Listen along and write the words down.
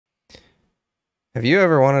Have you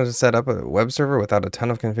ever wanted to set up a web server without a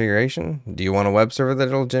ton of configuration? Do you want a web server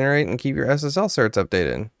that'll generate and keep your SSL certs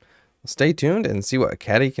updated? Stay tuned and see what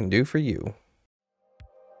Caddy can do for you.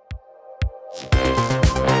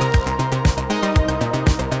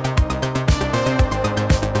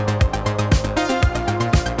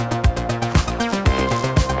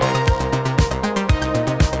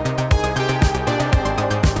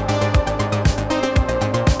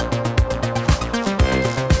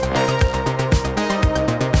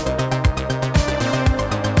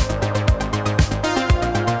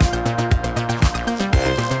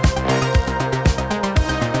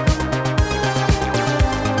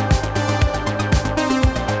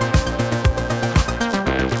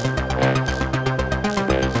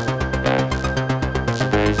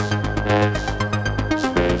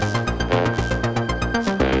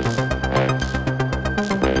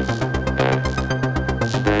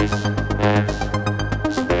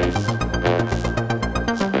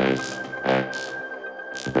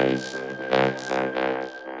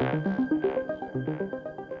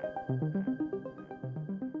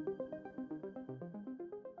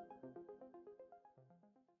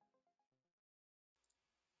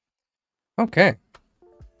 Okay,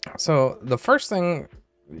 so the first thing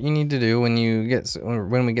you need to do when we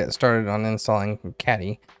get started on installing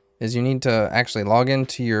Caddy is you need to actually log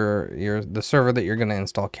into the server that you're going to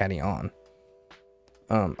install Caddy on.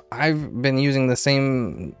 I've been using the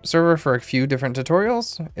same server for a few different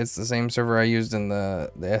tutorials. It's the same server I used in the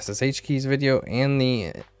SSH keys video and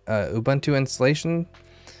the Ubuntu installation.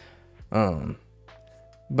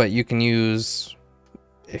 But you can use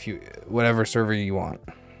whatever server you want.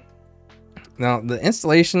 Now, the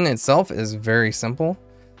installation itself is very simple,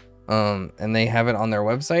 and they have it on their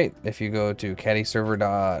website. If you go to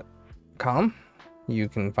caddyserver.com, you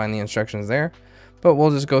can find the instructions there, but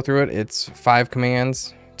we'll just go through it. It's 5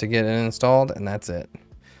 commands to get it installed, and that's it.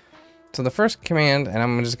 So the first command, and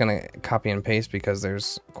I'm just going to copy and paste because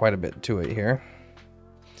there's quite a bit to it here,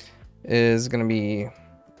 is going to be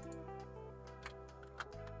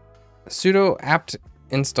sudo apt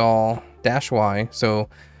install -y. So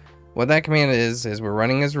what that command is we're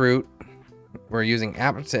running as root, we're using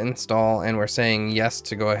apt to install, and we're saying yes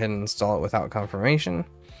to go ahead and install it without confirmation.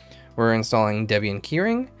 We're installing Debian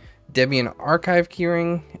keyring, Debian archive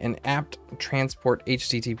keyring, and apt transport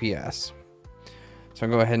HTTPS. So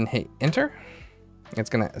go ahead and hit enter. It's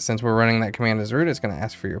gonna, since we're running that command as root, it's gonna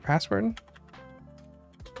ask for your password.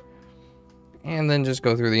 And then just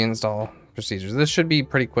go through the install procedures. This should be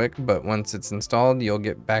pretty quick, but once it's installed, you'll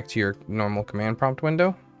get back to your normal command prompt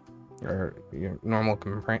window, or your normal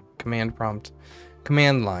command prompt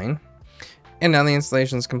command line, and now the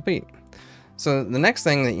installation is complete. So the next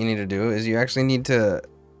thing that you need to do is you actually need to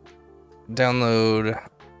download.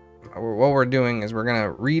 What we're doing is we're going to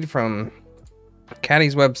read from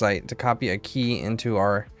Caddy's website to copy a key into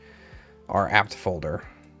our apt folder.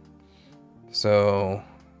 So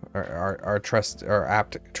our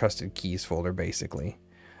apt trusted keys folder, basically.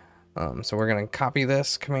 So we're going to copy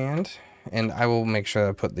this command, and I will make sure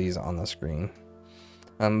to put these on the screen.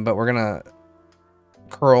 But we're gonna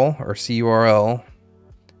curl or curl,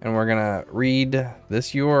 and we're gonna read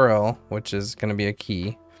this URL, which is gonna be a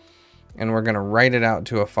key, and we're gonna write it out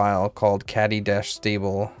to a file called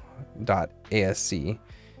caddy-stable.asc,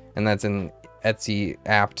 and that's in etc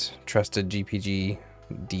apt trusted gpg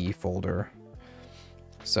d folder.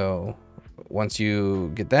 So once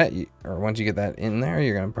you get that, in there,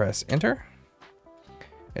 you're gonna press enter.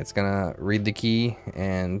 It's gonna read the key,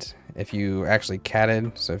 and if you actually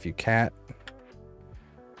catted, so if you cat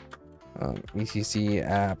etc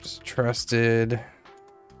apt trusted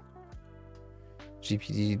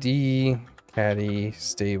gpgd caddy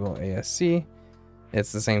stable asc,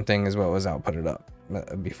 it's the same thing as what was outputted up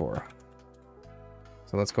before.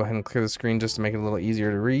 So let's go ahead and clear the screen just to make it a little easier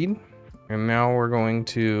to read. And now we're going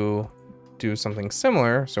to do something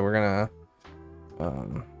similar. So we're gonna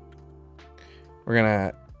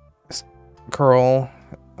curl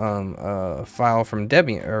a file from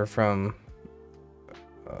Debian, or from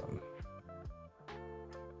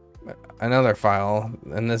another file,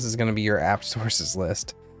 and this is going to be your apt sources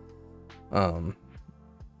list.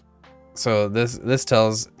 So this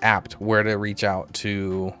tells apt where to reach out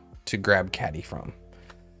to grab Caddy from.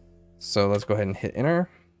 So let's go ahead and hit enter.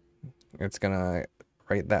 It's gonna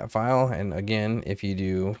write that file, and again, if you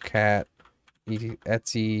do cat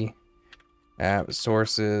etc apt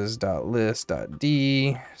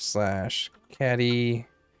sources.list.d/caddy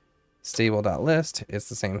stable.list, it's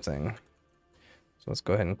the same thing. So let's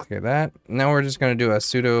go ahead and clear that. Now we're just going to do a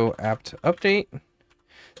sudo apt update.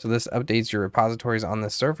 So this updates your repositories on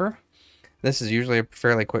this server. This is usually a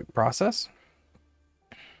fairly quick process.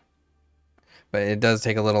 but it does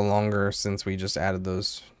take a little longer since we just added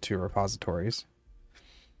those 2 repositories,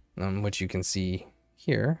 which you can see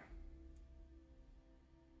here.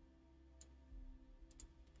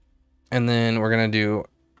 And then we're going to do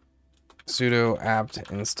sudo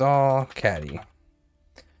apt install Caddy.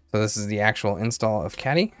 So this is the actual install of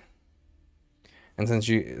Caddy. And since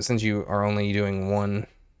you are only doing one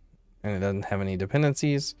and it doesn't have any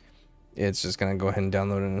dependencies, it's just going to go ahead and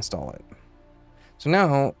download and install it. So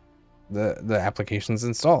now the application's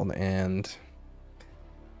installed, and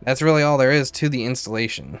that's really all there is to the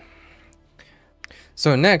installation.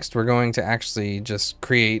 So next we're going to actually just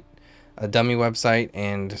create a dummy website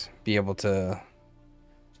and be able to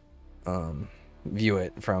view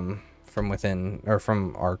it from within or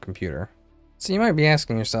from our computer. So you might be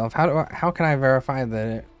asking yourself, how can I verify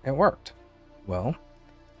that it worked? Well,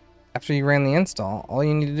 after you ran the install, all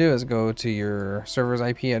you need to do is go to your server's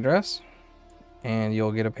IP address and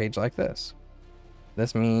you'll get a page like this.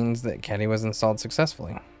 This means that Caddy was installed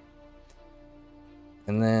successfully.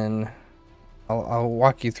 And then I'll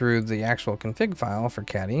walk you through the actual config file for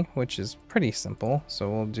Caddy, which is pretty simple. So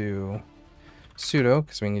we'll do sudo,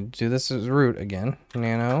 because we need to do this as root again,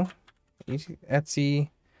 nano etc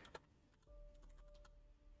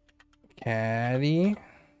Caddy,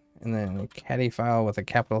 and then Caddy file with a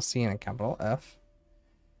capital C and a capital F.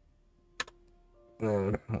 And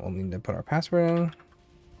then we'll need to put our password in.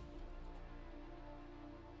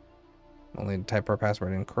 We'll need to type our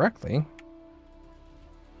password in correctly.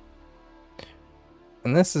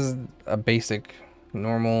 And this is a basic,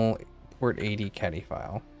 normal port 80 Caddy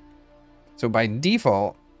file. So by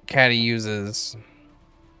default, Caddy uses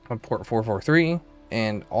a port 443,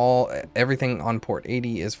 and everything on port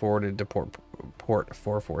 80 is forwarded to port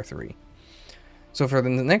 443. So for the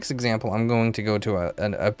next example, I'm going to go to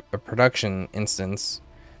a production instance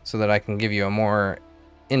so that I can give you a more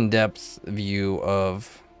in-depth view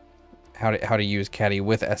of how to use Caddy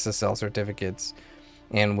with SSL certificates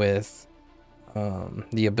and with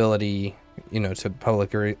the ability, to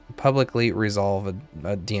publicly resolve a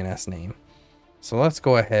DNS name. So let's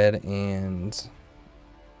go ahead and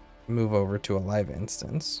move over to a live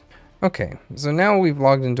instance. Okay, so now we've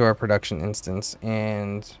logged into our production instance,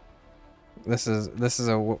 and this is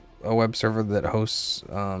a web server that hosts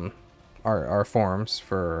our forums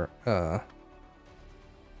for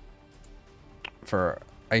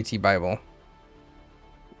IT Bible,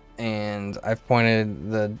 and I've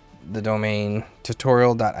pointed the domain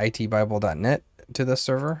tutorial.itbible.net to this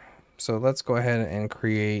server. So let's go ahead and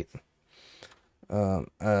create a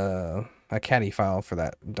Caddy file for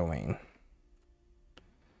that domain.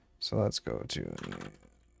 So let's go to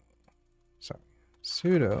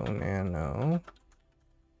sudo nano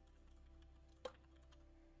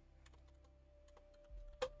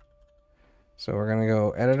so we're gonna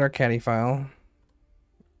go edit our Caddy file.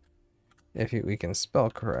 If we can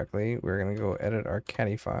spell correctly, we're gonna go edit our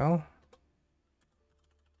Caddy file.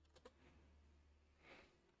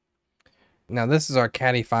 Now this is our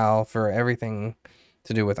Caddy file for everything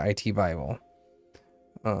to do with IT Bible.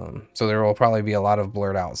 So there will probably be a lot of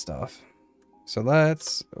blurred out stuff. So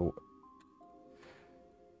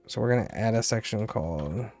we're gonna add a section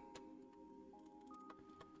called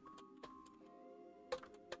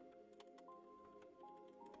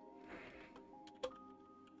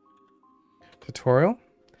tutorial,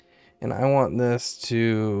 and I want this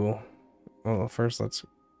to, well, first let's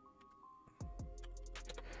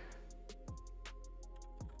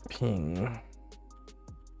ping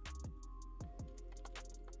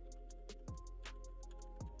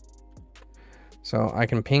so I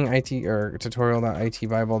can ping IT or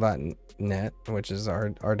tutorial.itbible.net, which is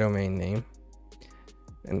our domain name,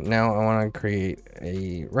 and now I want to create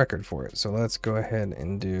a record for it. So let's go ahead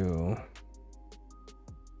and do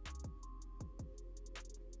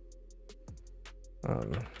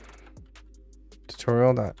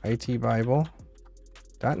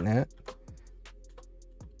tutorial.itbible.net,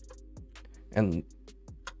 and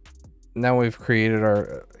now we've created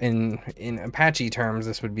our, in Apache terms,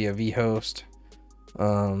 this would be a vhost.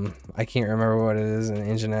 I can't remember what it is in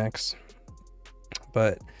Nginx,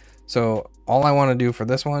 but so all I want to do for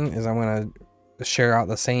this one is I'm going to share out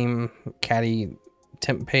the same Caddy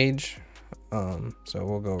temp page. So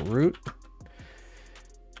we'll go root.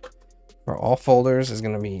 For all folders is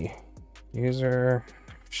going to be user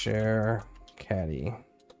share Caddy,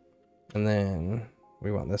 and then we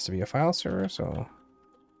want this to be a file server. So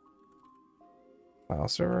file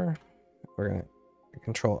server, we're going to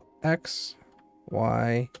control X,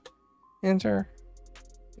 Y, enter,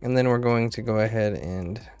 and then we're going to go ahead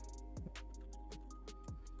and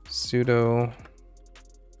sudo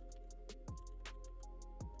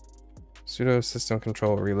sudo system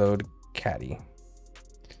control reload Caddy.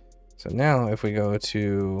 So now if we go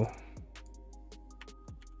to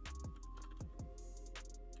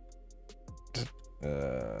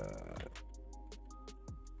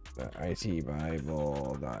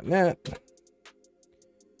itbible.net,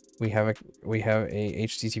 we have a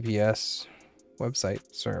HTTPS website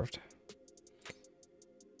served.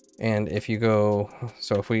 And if you go,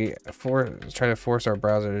 so if we try to force our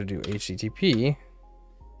browser to do HTTP,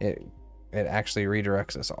 it actually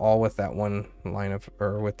redirects us all with that one line of,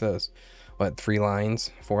 or with those, what,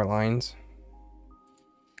 4 lines.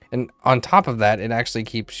 And on top of that, it actually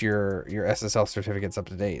keeps your SSL certificates up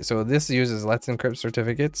to date. So this uses Let's Encrypt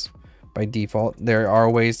certificates by default. There are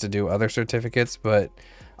ways to do other certificates, but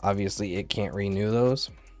obviously it can't renew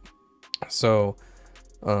those. So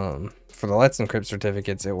for the Let's Encrypt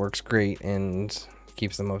certificates, it works great and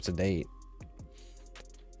keeps them up to date.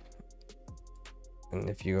 And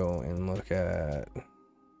if you go and look at,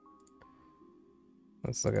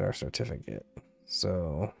 let's look at our certificate.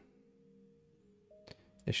 So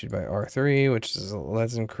issued by R3, which is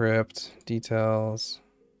Let's Encrypt details.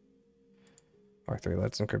 R3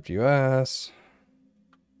 Let's Encrypt US.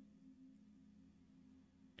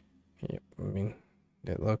 Yep, I mean,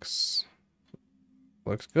 it looks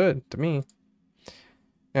good to me.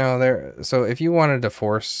 Now so if you wanted to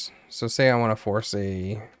force, so say I want to force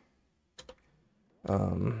a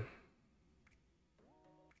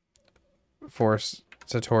force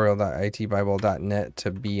tutorial.itbible.net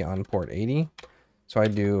to be on port 80. So I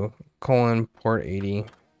do port 80,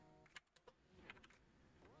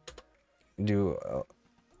 do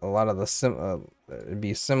a lot of the it'd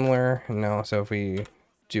be similar now. So if we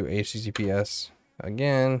do HTTPS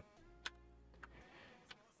again,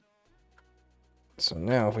 so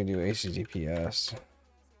now if we do HTTPS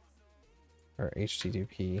or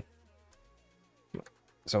HTTP,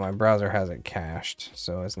 so my browser has it cached,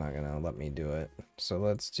 so it's not gonna let me do it. So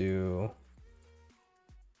let's do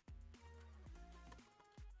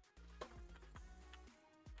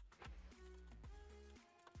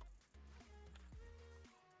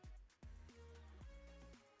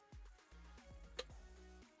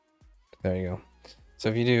there you go. So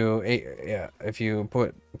if you do if you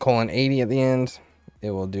put :80 at the end,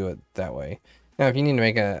 it will do it that way. Now, if you need to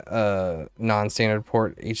make a non-standard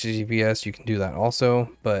port HTTPS, you can do that also,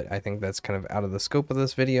 but I think that's kind of out of the scope of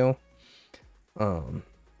this video.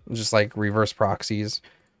 Just like reverse proxies.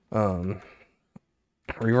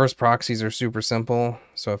 Reverse proxies are super simple.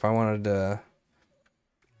 So if I wanted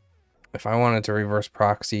to reverse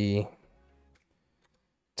proxy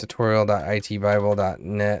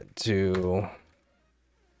tutorial.itbible.net to,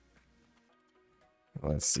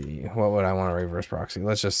 let's see, what would I want to reverse proxy?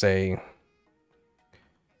 Let's just say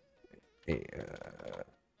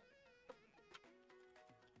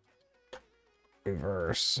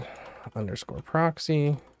reverse underscore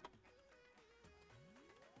proxy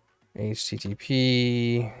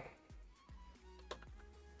HTTP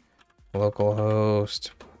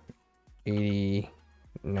localhost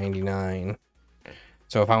 8099.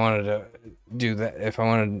 So if I wanted to do that, if I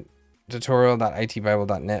wanted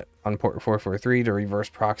tutorial.itbible.net on port 443 to reverse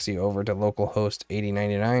proxy over to localhost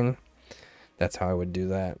 8099, that's how I would do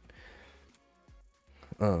that.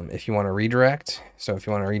 If you want to redirect, so if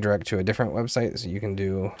you want to redirect to a different website, so you can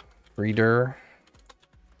do redir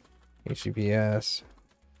HTTPS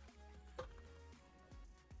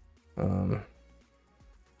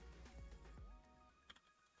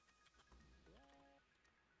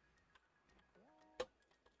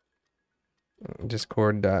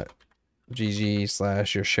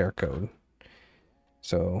discord.gg/your share code.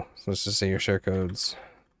 So let's just say your share code's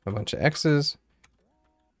a bunch of X's,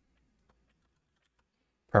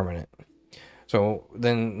 permanent. So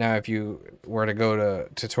then now if you were to go to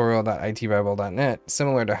tutorial.itbible.net,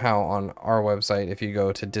 similar to how on our website, if you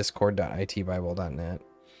go to discord.itbible.net,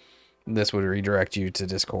 this would redirect you to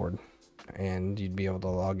Discord and you'd be able to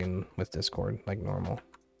log in with Discord like normal.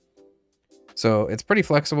 So it's pretty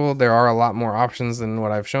flexible. There are a lot more options than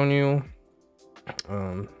what I've shown you.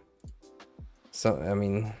 So I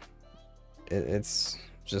mean, it's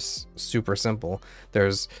just super simple.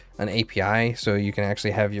 There's an API, so you can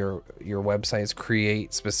actually have your websites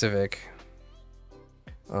create specific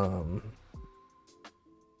kind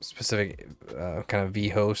of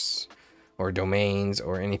vhosts or domains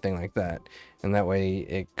or anything like that, and that way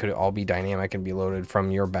it could all be dynamic and be loaded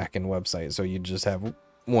from your backend website. So you just have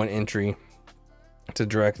one entry to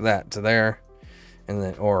direct that to there, and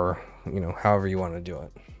then, or however you want to do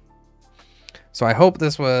it. So I hope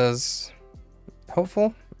this was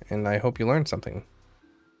helpful, and I hope you learned something.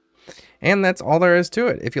 And that's all there is to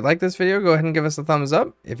it. If you like this video, go ahead and give us a thumbs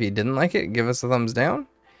up. If you didn't like it, give us a thumbs down.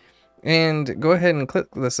 And go ahead and click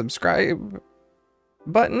the subscribe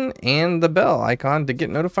button and the bell icon to get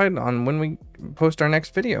notified on when we post our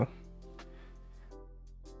next video.